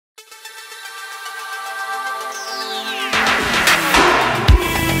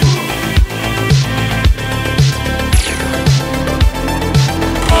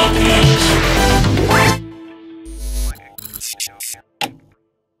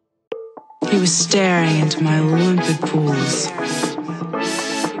was staring into my limpid pools.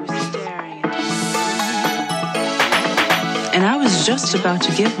 And I was just about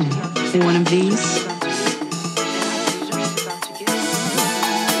to give him one of these.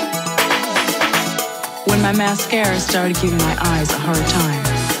 When my mascara started giving my eyes a hard time.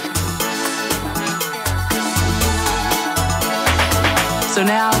 So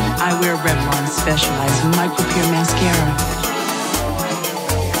now I wear Revlon's Specialized Micro Pure Mascara.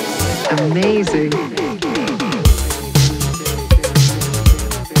 Amazing.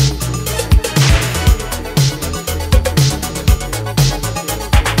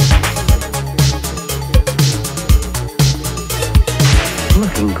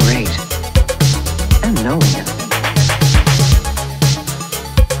 Looking great. And knowing it.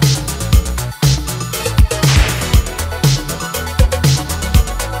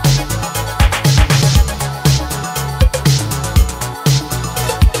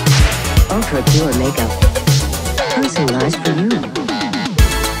 Ultra Pure Makeup. Personalized for you.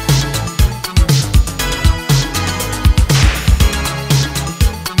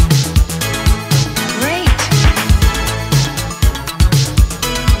 Great!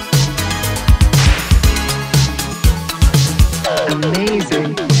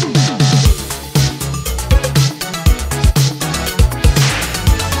 Amazing.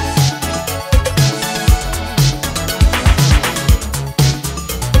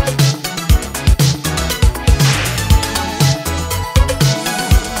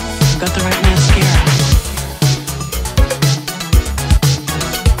 Got the right mascara.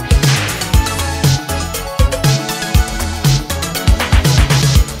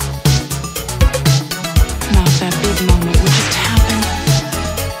 Now if that big moment would just happen.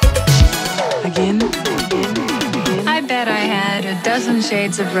 Again. I bet I had a dozen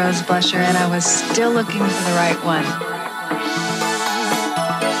shades of rose blusher and I was still looking for the right one.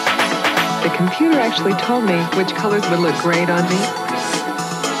 The computer actually told me which colors would look great on me.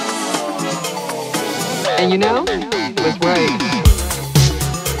 And you know, it was right.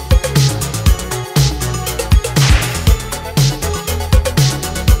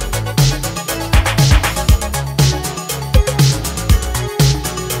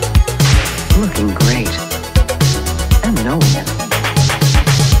 Looking great. And knowing it.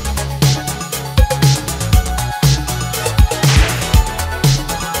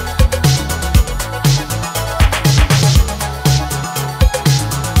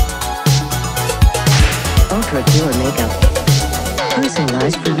 Ultra Pure Makeup.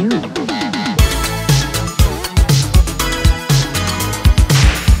 Personalized for you.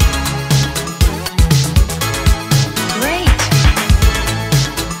 Great!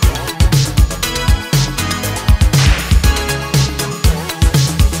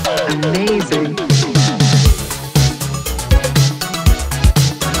 Amazing.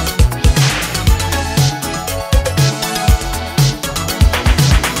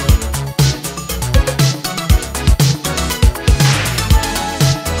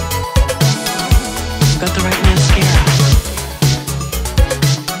 Got the right mascara.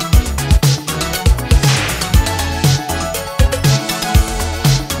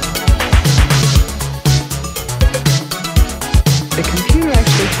 The computer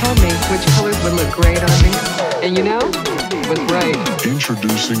actually told me which colors would look great on me. And you know, it was right.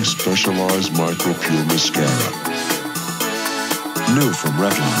 Introducing Specialized Micro Pure Mascara. New from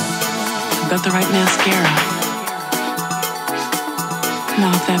Revlon. Got the right mascara.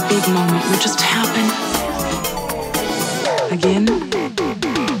 Now if that big moment would just happen. Again.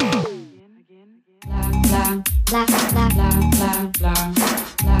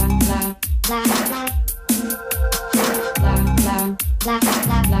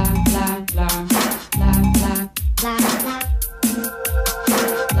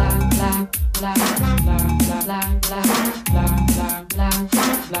 la la la la la la la la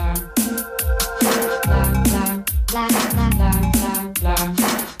la